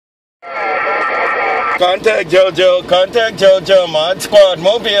Contact JoJo, contact JoJo, ModSquad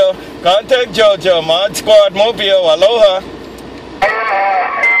Mobile. Contact JoJo, ModSquad Mobile. Aloha.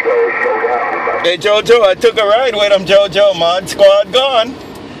 Hey JoJo, I took a ride with him, JoJo. ModSquad gone.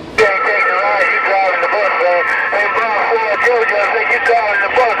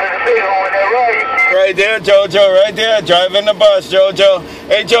 Right there, JoJo, right there, driving the bus, JoJo.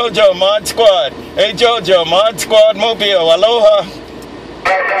 Hey JoJo, ModSquad. Hey JoJo, ModSquad Mobile. Aloha.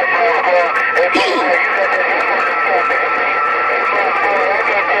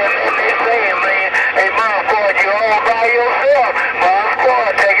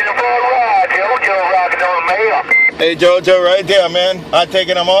 Hey JoJo, right there, man. I'm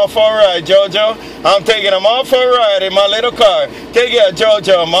taking them all for a ride, JoJo. I'm taking them all for a ride in my little car. Take care,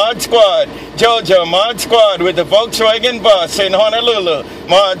 JoJo, ModSquad. JoJo, ModSquad with the Volkswagen bus in Honolulu.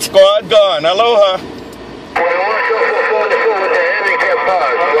 ModSquad gone. Aloha.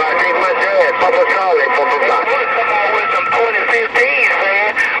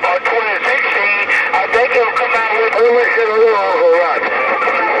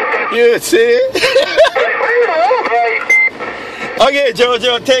 You see? Okay,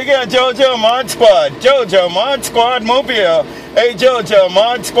 JoJo, take care, JoJo, ModSquad. JoJo, ModSquad Mobile. Hey, JoJo,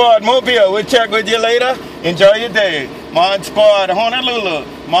 ModSquad Mobile. We'll check with you later. Enjoy your day. ModSquad Honolulu.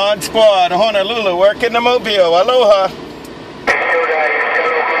 ModSquad Honolulu. Working the Mobile. Aloha.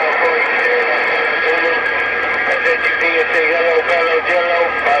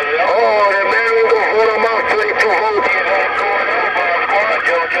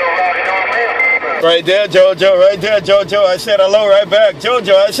 Right there, JoJo, right there, JoJo. I said hello right back.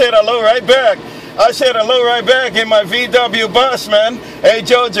 JoJo, I said hello right back. I said hello right back in my VW bus, man. Hey,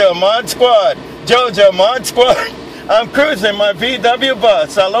 JoJo, ModSquad. JoJo, ModSquad. I'm cruising my VW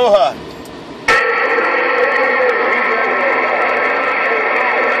bus. Aloha.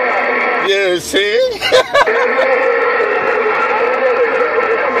 You see?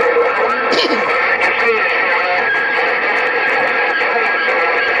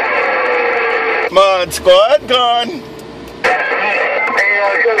 ModSquad gone. Hey,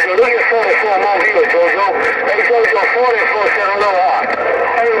 JoJo, look at 44 Mobile, JoJo. Hey, JoJo, 44 said Aloha.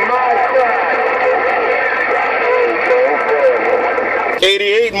 Hey, ModSquad.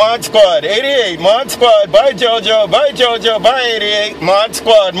 88 ModSquad. 88 ModSquad. Bye, JoJo. Bye, JoJo. Bye, 88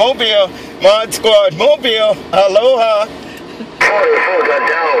 ModSquad Mobile. ModSquad Mobile. Aloha. 44 got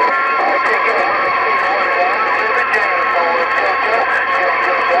down.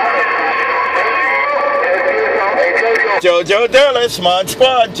 JoJo Dallas,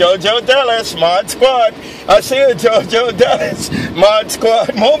 ModSquad, JoJo Dallas, ModSquad. I see it, JoJo Dallas,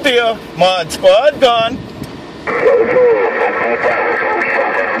 ModSquad Mobile, ModSquad gone.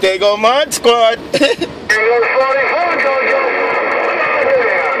 There go ModSquad. There goes 44, JoJo.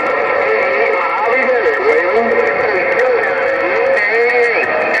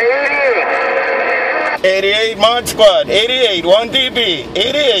 88 ModSquad, 88, 1 dB,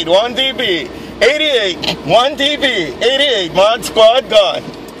 88, 1 dB. 88, 1 dB, 88, ModSquad gone.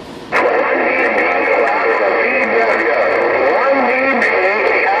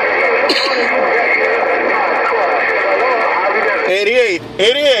 88,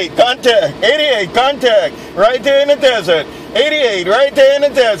 88, contact, 88, contact, right there in the desert. 88, right there in the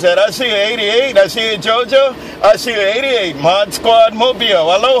desert. I see you, 88, I see you, JoJo. I see you, 88, ModSquad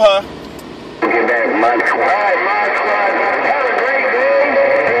Mobile. Aloha. Get back, ModSquad. ModSquad. Have a great day.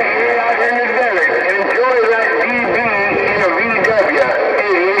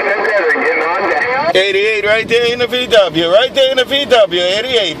 88 right there in the VW, right there in the VW,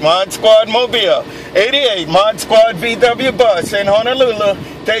 88 ModSquad Mobile, 88 ModSquad VW bus in Honolulu,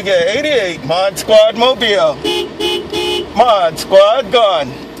 take it, 88 ModSquad Mobile, ModSquad gone.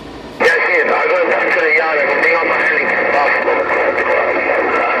 That's it, I'll go back to the yard and bring on my sleep.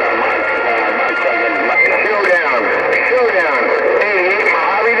 Showdown, 88,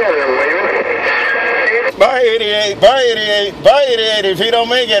 Mojave Desert, Raven. Bye 88, bye 88, bye 88. If you don't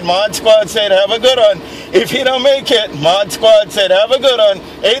make it, ModSquad said have a good one. If you don't make it, ModSquad said have a good one.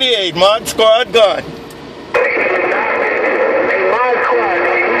 88, ModSquad gone.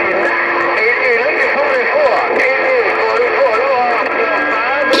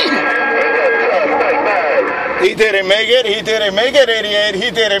 He didn't make it, he didn't make it, 88,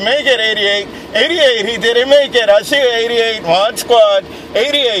 he didn't make it, 88, 88, he didn't make it, I see 88, ModSquad,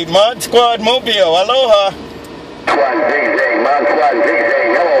 88, ModSquad Mobile, Aloha. ModSquad ZigZag, ModSquad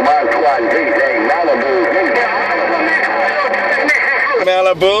ZigZag, hello ModSquad ZigZag,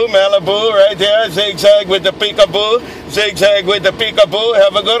 Malibu, Malibu, right there, ZigZag with the peekaboo, ZigZag with the peekaboo,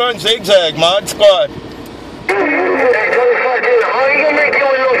 have a good one, ZigZag, ModSquad. Hey,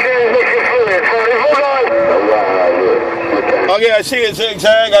 Okay, I see a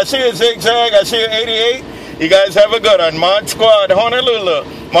zigzag. I see a zigzag. I see a 88. You guys have a good one. Mod Squad, Honolulu.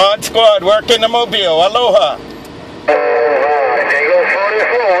 Mod Squad, working the mobile. Aloha. Tango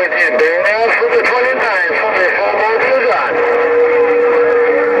 44 with you. Bear down for the 29. 44 more to on.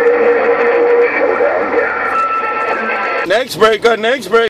 Next breaker, next breaker.